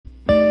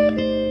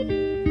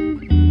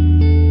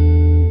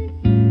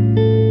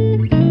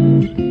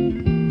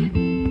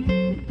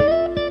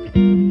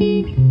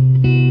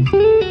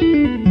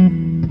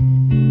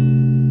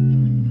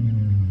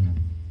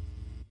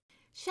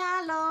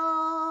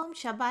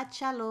Shabbat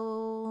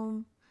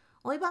Shalom.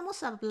 Hoy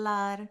vamos a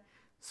hablar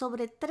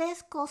sobre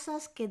 3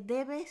 cosas que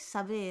debes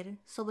saber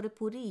sobre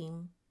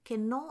Purim que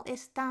no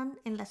están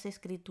en las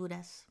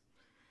Escrituras.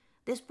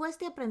 Después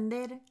de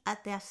aprender a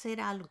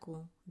hacer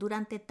algo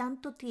durante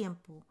tanto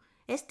tiempo,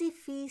 es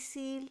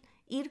difícil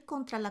ir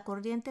contra la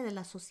corriente de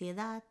la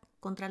sociedad,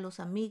 contra los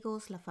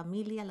amigos, la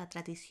familia, la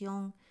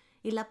tradición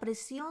y la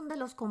presión de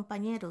los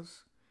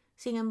compañeros.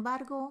 Sin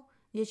embargo,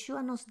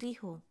 Yeshua nos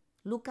dijo,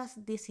 Lucas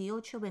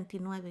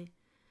 18:29,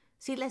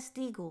 si les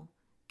digo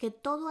que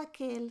todo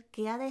aquel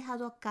que ha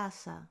dejado a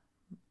casa,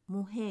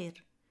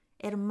 mujer,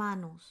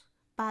 hermanos,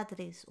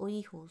 padres o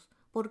hijos,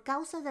 por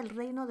causa del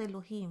reino de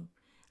Elohim,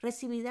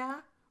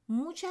 recibirá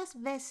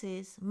muchas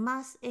veces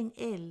más en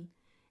él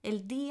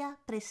el día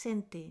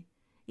presente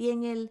y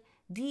en el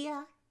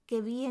día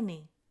que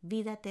viene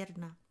vida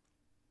eterna.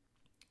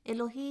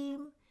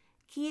 Elohim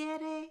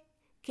quiere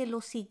que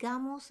lo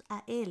sigamos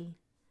a él,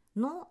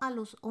 no a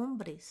los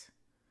hombres.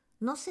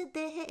 No se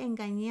deje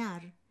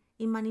engañar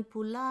y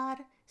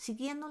manipular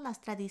siguiendo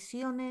las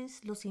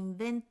tradiciones, los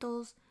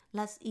inventos,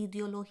 las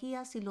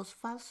ideologías y los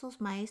falsos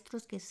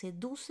maestros que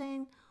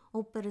seducen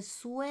o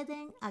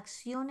persuaden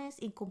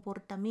acciones y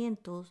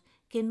comportamientos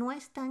que no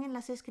están en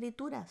las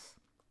Escrituras.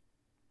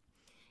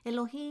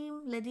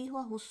 Elohim le dijo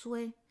a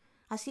Josué,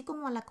 así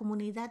como a la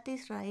comunidad de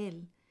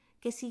Israel,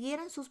 que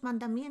siguieran sus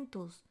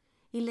mandamientos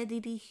y le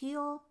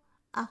dirigió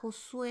a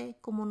Josué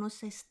como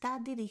nos está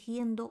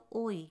dirigiendo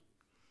hoy.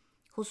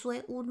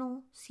 Josué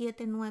 1,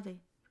 7,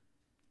 9.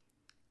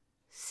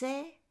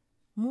 Sé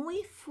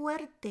muy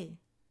fuerte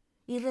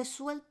y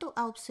resuelto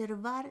a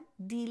observar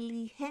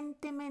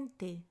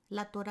diligentemente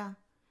la Torá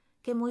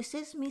que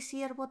Moisés mi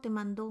siervo te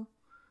mandó.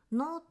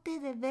 No te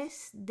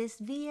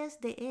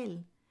desvíes de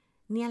él,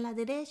 ni a la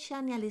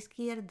derecha ni a la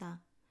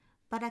izquierda,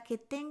 para que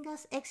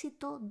tengas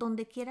éxito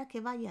donde quiera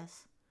que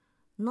vayas.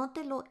 ¿No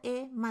te lo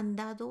he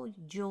mandado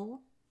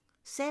yo?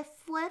 Sé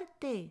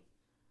fuerte.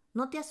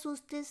 No te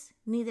asustes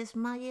ni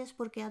desmayes,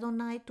 porque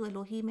Adonai tu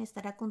Elohim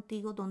estará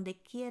contigo donde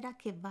quiera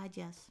que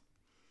vayas.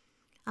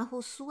 A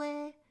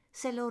Josué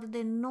se le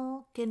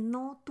ordenó que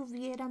no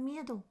tuviera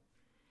miedo.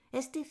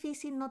 Es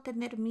difícil no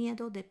tener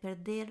miedo de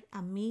perder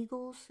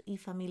amigos y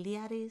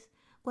familiares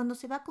cuando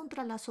se va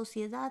contra la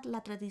sociedad,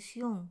 la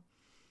tradición,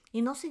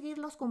 y no seguir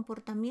los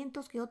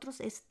comportamientos que otros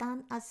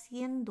están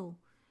haciendo,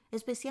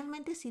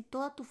 especialmente si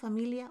toda tu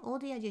familia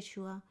odia a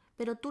Yeshua,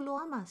 pero tú lo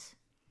amas.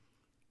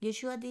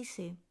 Yeshua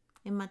dice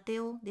en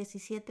Mateo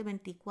 17,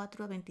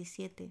 24 a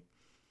 27,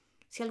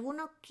 si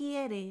alguno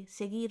quiere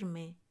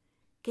seguirme,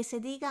 que se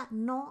diga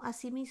no a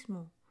sí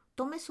mismo,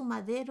 tome su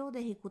madero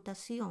de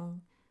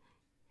ejecutación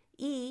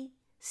y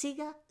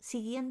siga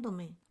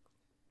siguiéndome,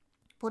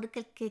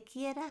 porque el que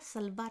quiera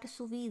salvar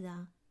su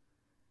vida,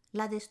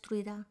 la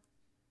destruirá,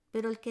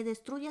 pero el que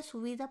destruya su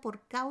vida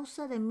por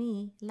causa de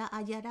mí, la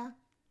hallará.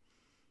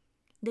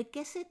 ¿De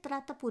qué se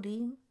trata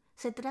Purim?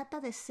 Se trata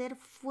de ser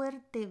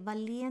fuerte,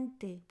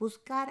 valiente,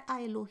 buscar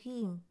a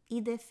Elohim y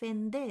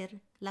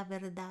defender la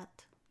verdad.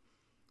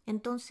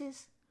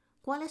 Entonces,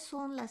 ¿cuáles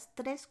son las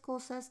 3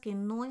 cosas que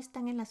no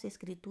están en las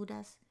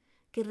Escrituras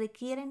que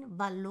requieren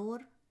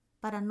valor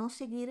para no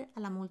seguir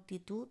a la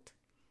multitud?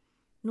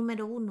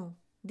 Número 1.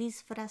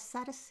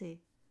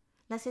 Disfrazarse.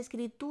 Las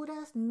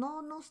Escrituras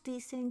no nos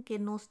dicen que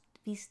nos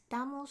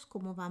vistamos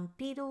como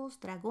vampiros,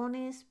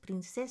 dragones,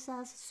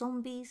 princesas,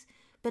 zombies,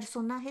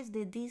 personajes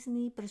de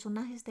Disney,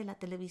 personajes de la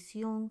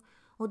televisión,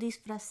 o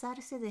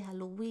disfrazarse de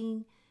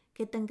Halloween,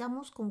 que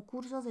tengamos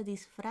concursos de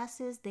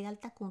disfraces de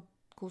alta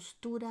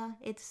costura,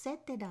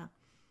 etc.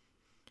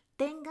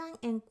 Tengan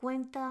en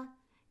cuenta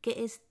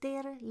que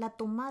Esther la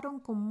tomaron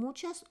con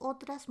muchas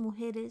otras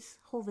mujeres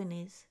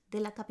jóvenes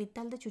de la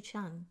capital de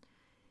Chuchán,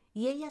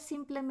 y ella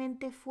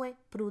simplemente fue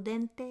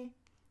prudente,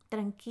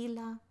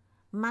 tranquila,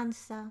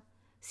 mansa,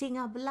 sin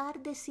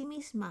hablar de sí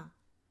misma,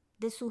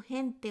 de su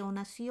gente o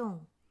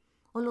nación,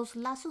 o los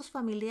lazos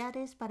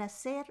familiares, para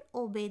ser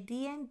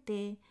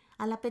obediente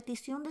a la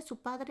petición de su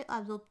padre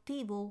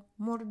adoptivo,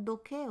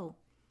 Mardoqueo.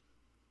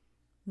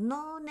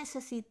 No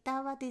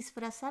necesitaba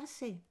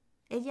disfrazarse.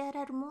 Ella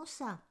era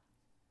hermosa.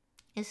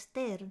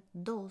 Esther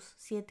 2,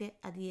 7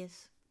 a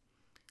 10.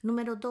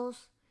 Número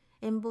 2.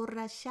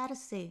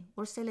 Emborracharse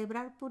o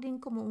celebrar Purim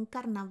como un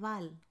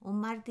carnaval o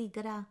Mardi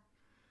Gras.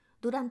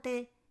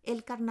 Durante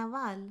el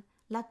carnaval,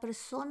 las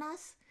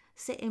personas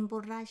se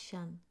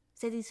emborrachan,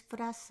 se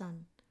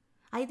disfrazan.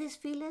 Hay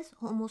desfiles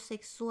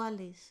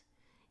homosexuales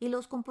y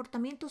los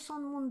comportamientos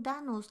son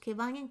mundanos que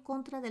van en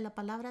contra de la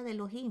palabra de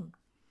Elohim.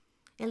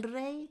 El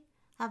rey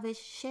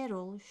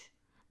Ahasuerus,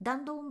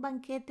 dando un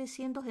banquete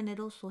siendo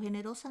generoso,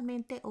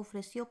 generosamente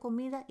ofreció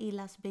comida y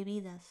las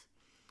bebidas.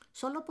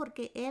 Solo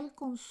porque el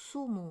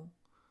consumo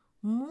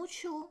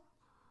mucho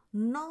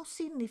no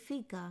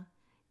significa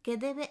que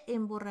debe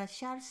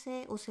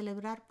emborracharse o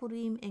celebrar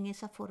Purim en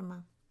esa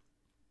forma.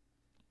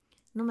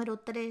 Número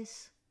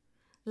 3.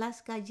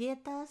 Las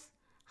galletas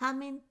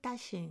Haman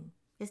Tashen.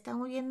 ¿Están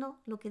oyendo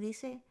lo que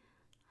dice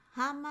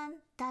Haman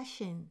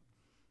Tashen?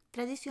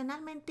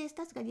 Tradicionalmente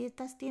estas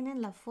galletas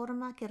tienen la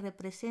forma que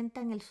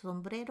representan el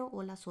sombrero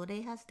o las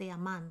orejas de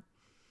Amán.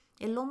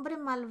 el hombre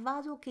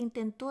malvado que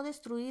intentó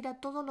destruir a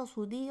todos los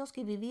judíos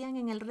que vivían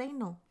en el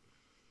reino.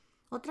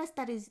 Otras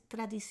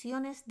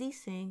tradiciones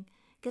dicen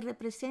que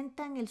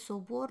representan el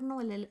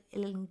soborno, el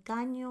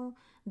engaño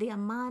de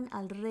Amán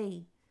al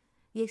rey.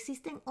 Y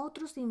existen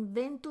otros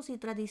inventos y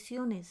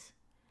tradiciones.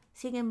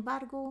 Sin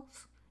embargo,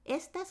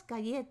 estas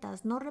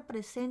galletas no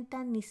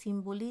representan ni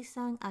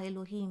simbolizan a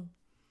Elohim.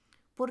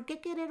 ¿Por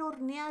qué querer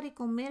hornear y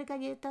comer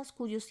galletas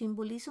cuyo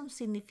simbolismo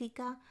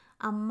significa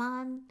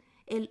Amán,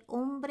 el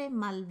hombre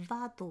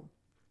malvado?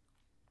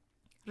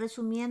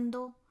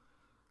 Resumiendo,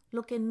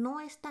 lo que no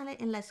está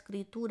en las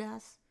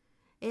escrituras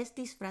es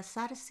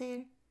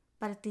disfrazarse,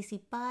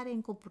 participar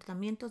en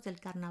comportamientos del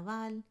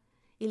carnaval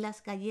y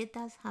las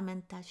galletas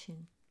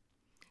Hamantashen.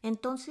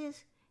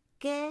 Entonces,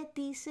 ¿qué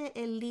dice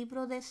el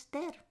libro de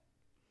Esther?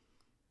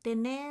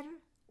 Tener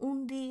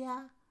un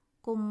día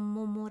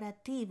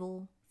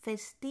conmemorativo,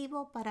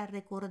 festivo para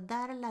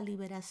recordar la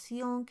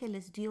liberación que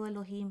les dio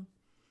Elohim.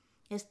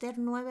 Esther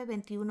 9,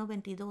 21,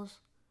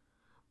 22.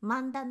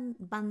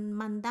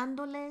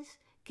 Mandándoles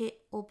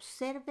que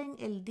observen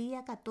el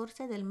día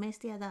 14 del mes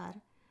de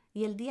Adar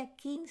y el día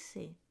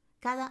 15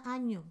 cada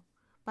año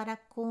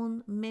para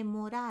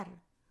conmemorar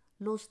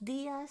los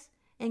días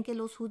en que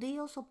los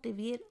judíos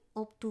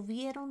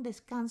obtuvieron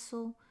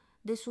descanso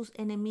de sus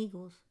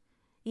enemigos,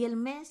 y el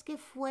mes que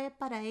fue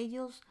para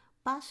ellos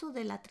paso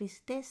de la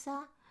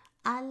tristeza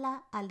a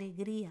la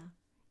alegría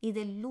y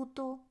del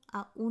luto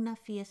a una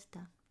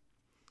fiesta.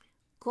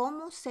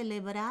 ¿Cómo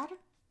celebrar?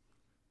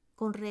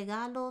 Con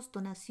regalos,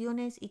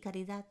 donaciones y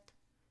caridad.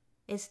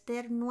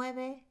 Esther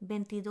 9,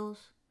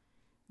 22.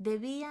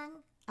 Debían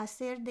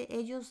hacer de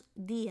ellos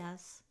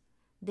días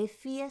de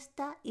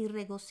fiesta y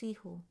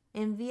regocijo,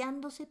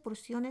 enviándose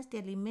porciones de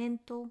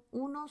alimento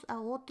unos a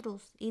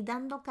otros y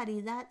dando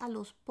caridad a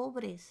los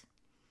pobres.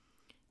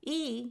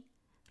 Y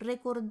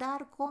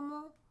recordar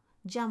cómo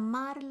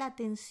llamar la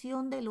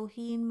atención de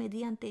Elohim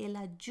mediante el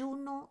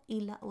ayuno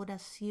y la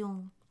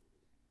oración.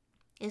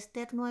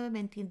 Esther 9,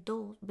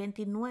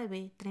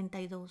 29,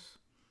 32.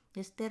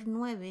 Esther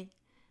 9,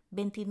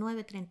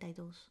 29,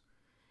 32.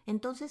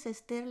 Entonces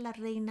Esther, la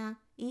reina,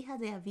 hija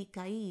de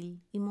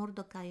Abicail, y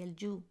Mordecai,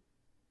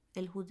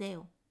 el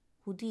judío,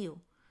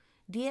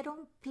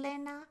 dieron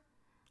plena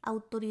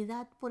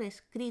autoridad por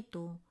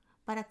escrito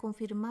para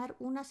confirmar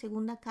una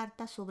segunda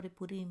carta sobre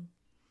Purim.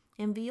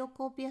 Envió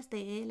copias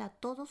de él a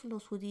todos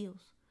los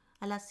judíos,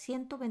 a las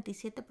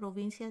 127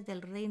 provincias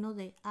del reino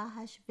de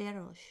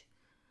Ahasverosh,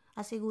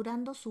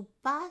 asegurando su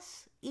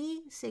paz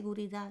y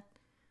seguridad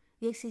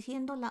y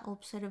exigiendo la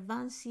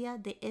observancia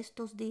de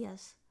estos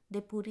días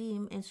de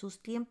Purim en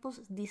sus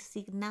tiempos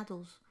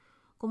designados,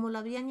 como lo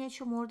habían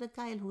hecho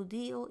Mordecai el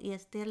judío y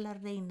Esther la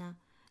reina,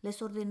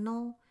 les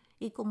ordenó,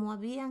 y como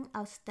habían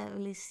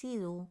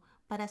establecido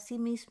para sí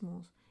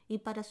mismos y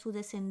para sus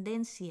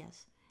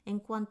descendencias en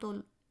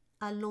cuanto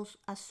a los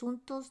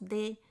asuntos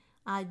de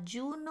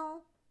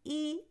ayuno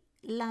y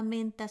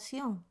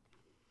lamentación.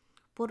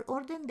 Por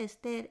orden de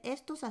Esther,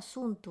 estos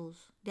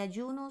asuntos de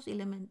ayunos y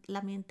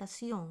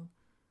lamentación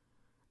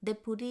de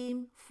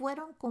Purim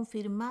fueron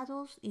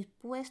confirmados y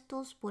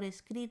puestos por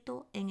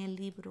escrito en el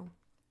libro.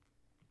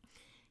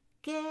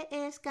 ¿Qué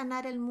es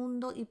ganar el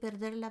mundo y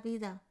perder la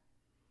vida?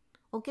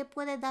 ¿O qué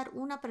puede dar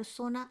una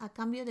persona a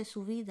cambio de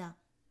su vida?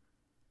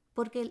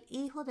 Porque el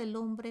Hijo del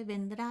Hombre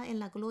vendrá en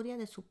la gloria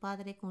de su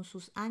Padre con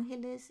sus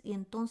ángeles y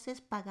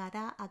entonces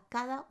pagará a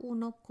cada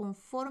uno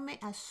conforme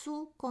a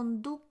su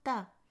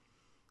conducta.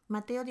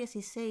 Mateo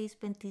 16,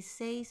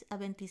 26 a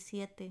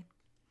 27.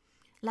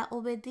 La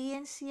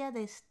obediencia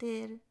de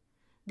Esther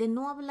de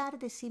no hablar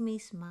de sí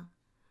misma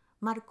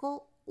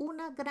marcó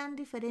una gran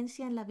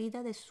diferencia en la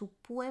vida de su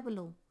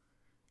pueblo.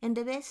 En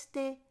vez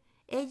de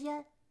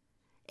ella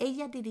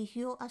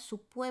dirigió a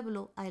su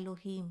pueblo a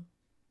Elohim.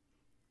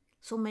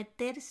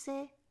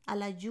 Someterse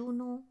al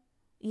ayuno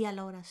y a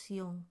la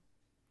oración.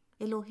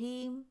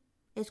 Elohim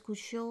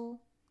escuchó,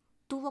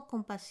 tuvo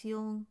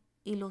compasión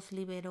y los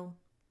liberó.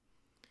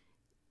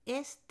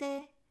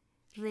 Este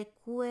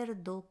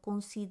recuerdo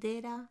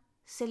considera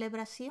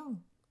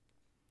celebración.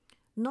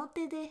 No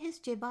te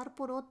dejes llevar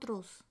por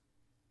otros.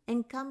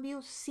 En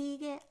cambio,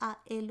 sigue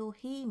a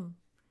Elohim.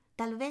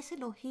 Tal vez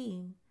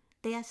Elohim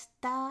te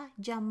está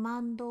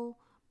llamando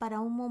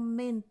para un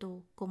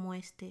momento como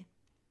este.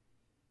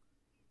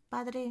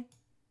 Padre,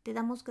 te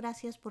damos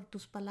gracias por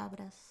tus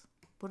palabras,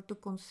 por tu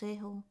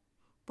consejo,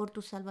 por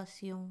tu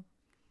salvación.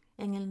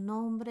 En el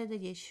nombre de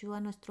Yeshua,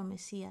 nuestro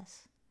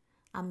Mesías.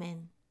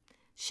 Amén.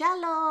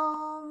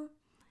 Shalom.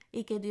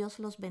 Y que Dios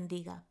los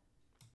bendiga.